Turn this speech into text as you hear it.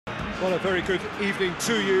Well, a very good evening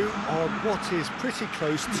to you on what is pretty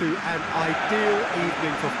close to an ideal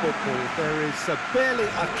evening for football. There is barely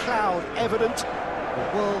a cloud evident.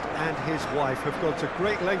 The world and his wife have gone to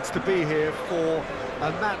great lengths to be here for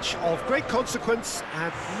a match of great consequence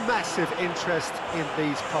and massive interest in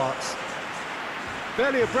these parts.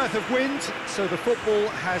 Barely a breath of wind, so the football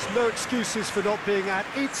has no excuses for not being at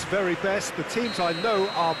its very best. The teams I know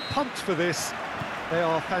are pumped for this. There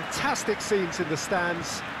are fantastic scenes in the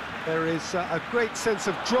stands. There is a great sense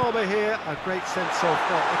of drama here, a great sense of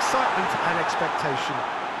excitement and expectation.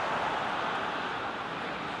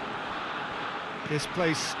 This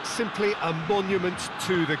place simply a monument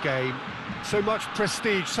to the game. So much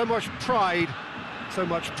prestige, so much pride, so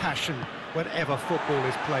much passion whenever football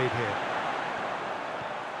is played here.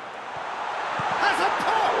 Has a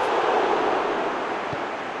pop!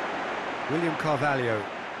 William Carvalho.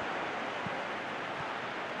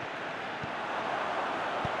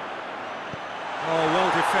 Oh, well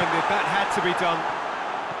defended, that had to be done.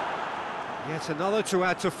 Yet another to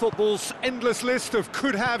add to football's endless list of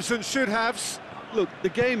could-haves and should-haves. Look, the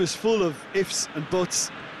game is full of ifs and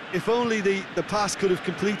buts. If only the pass could have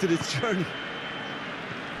completed its journey.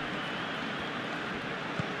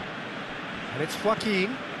 And it's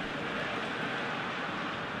Joaquin.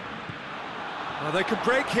 Oh, they could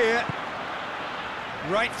break here.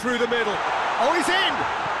 Right through the middle. Oh, he's in!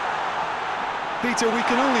 Peter, we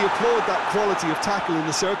can only applaud that quality of tackle in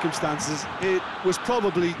the circumstances. It was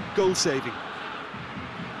probably goal-saving.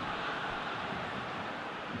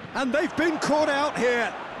 And they've been caught out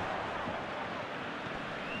here.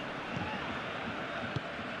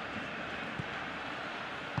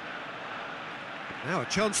 Now a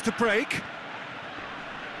chance to break.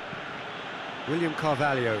 William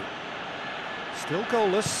Carvalho. Still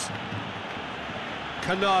goalless.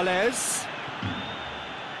 Canales.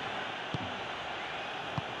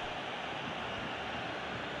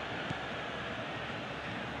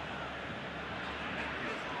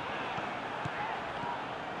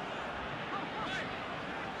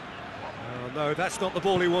 No, that's not the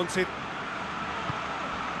ball he wanted.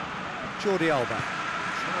 Jordi Alba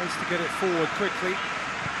tries to get it forward quickly.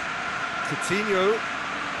 Coutinho.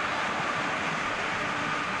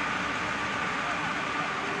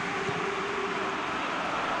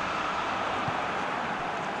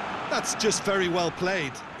 That's just very well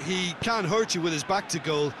played. He can hurt you with his back to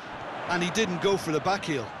goal, and he didn't go for the back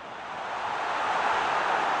heel.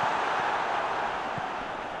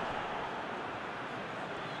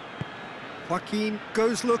 Joaquin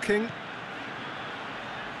goes looking,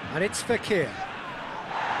 and it's Fekir.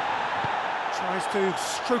 Tries to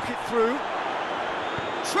stroke it through.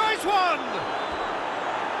 Tries one!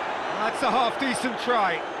 That's a half-decent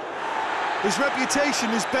try. His reputation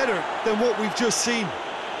is better than what we've just seen.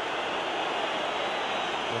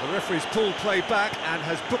 Well, the referee's pulled play back and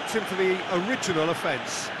has booked him for the original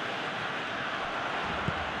offence.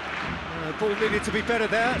 The ball needed to be better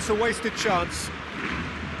there, it's a wasted chance.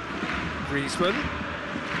 Griezmann.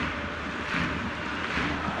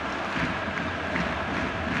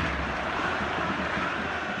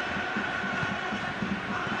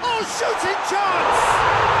 Oh, shooting chance!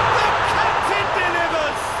 The captain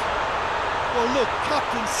delivers! Well, look,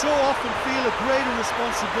 captains so often feel a greater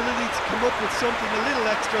responsibility to come up with something a little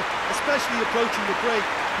extra, especially approaching the break.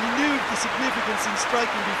 He knew the significance in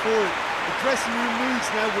striking before it. The dressing room moods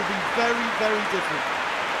now will be very, very different.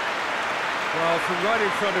 Well, from right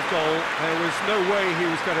in front of goal, there was no way he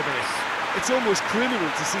was going to miss. It's almost criminal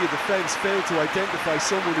to see a defence fail to identify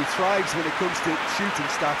someone who thrives when it comes to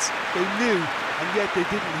shooting stats. They knew, and yet they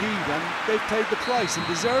didn't heed, and they've paid the price and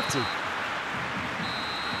deserve to.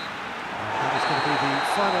 That is going to be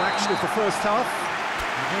the final action of the first half.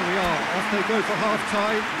 And here we are, off they go for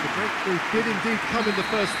half-time. The breakthrough did indeed come in the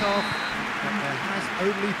first half, but there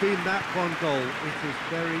has only been that one goal. It is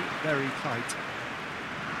very, very tight.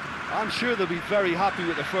 I'm sure they'll be very happy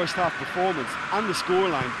with the first half performance and the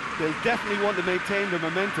scoreline. They'll definitely want to maintain their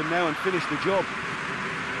momentum now and finish the job.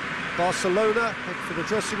 Barcelona head for the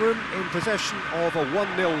dressing room in possession of a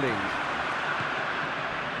 1-0 lead.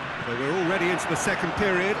 So we're already into the second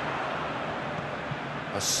period.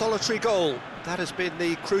 A solitary goal, that has been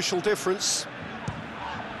the crucial difference.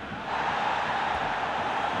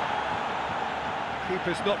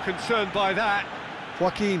 Keeper's not concerned by that.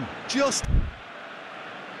 Joaquin just...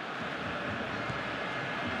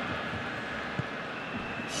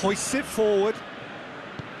 hoists it forward.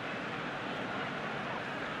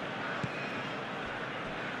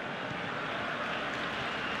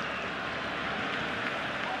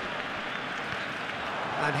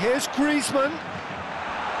 And here's Griezmann.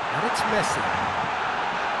 And it's Messi.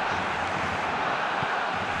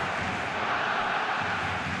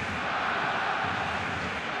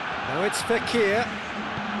 Now it's Fekir.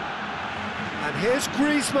 And here's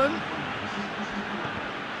Griezmann.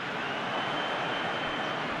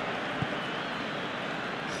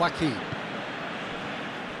 Joaquin.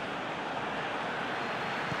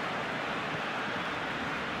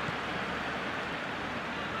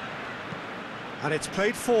 And it's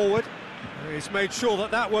played forward. He's made sure that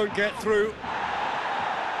that won't get through.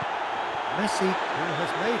 Messi, who has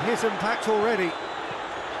made his impact already.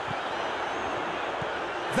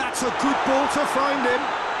 That's a good ball to find him.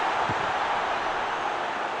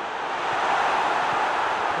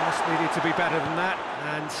 Pass needed to be better than that,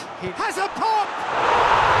 and he has a pop!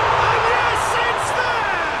 And yes, it's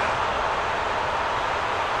there!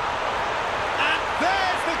 And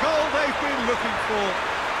there's the goal they've been looking for.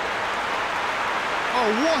 Oh,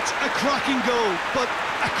 what a cracking goal, but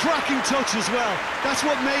a cracking touch as well. That's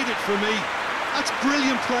what made it for me. That's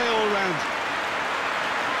brilliant play all round.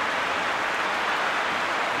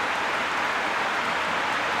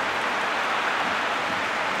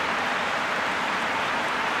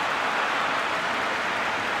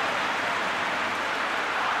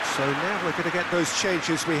 So now we're going to get those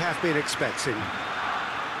changes we have been expecting.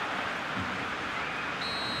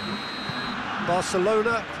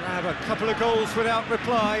 Barcelona have a couple of goals without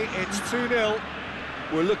reply. It's 2-0.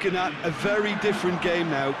 We're looking at a very different game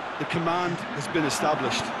now. The command has been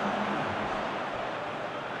established.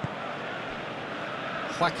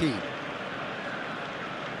 Joaquin.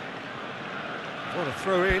 What a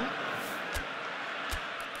throw in.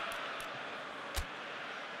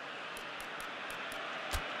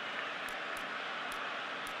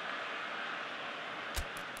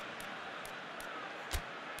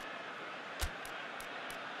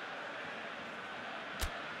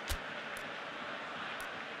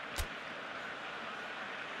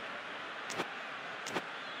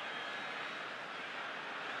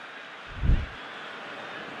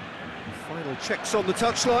 Final checks on the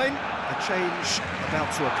touchline. A change about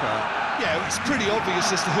to occur. Yeah, it's pretty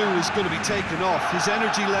obvious as to who was going to be taken off. His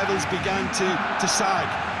energy levels began to sag,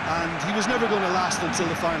 and he was never going to last until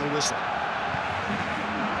the final whistle.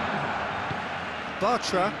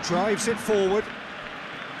 Bartra drives it forward.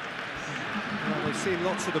 Well, they've seen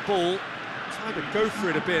lots of the ball. Time to go for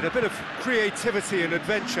it a bit of creativity and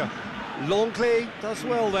adventure. Longley does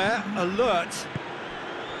well there, alert.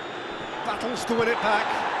 Battles to win it back.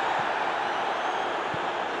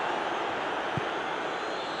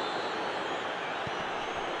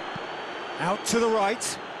 Out to the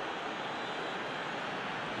right.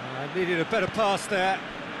 Needed a better pass there.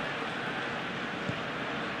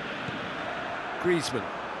 Griezmann.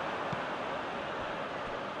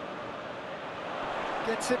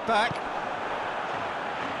 Gets it back.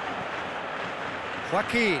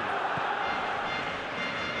 Joaquin.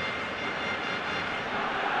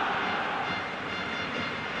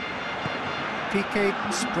 Piqué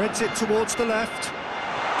spreads it towards the left.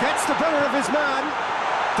 Gets the better of his man.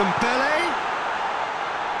 Dembele.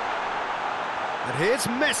 And here's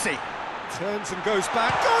Messi. Turns and goes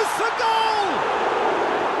back. Goes for goal!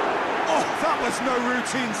 Oh, that was no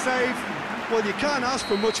routine save. Well, you can't ask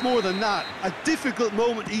for much more than that. A difficult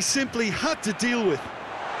moment he simply had to deal with.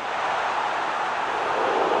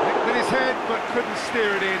 Nicked with his head, but couldn't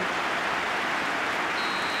steer it in.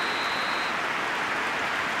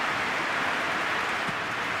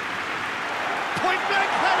 Point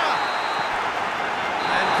blank header!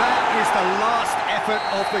 And that is the last effort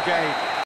of the game.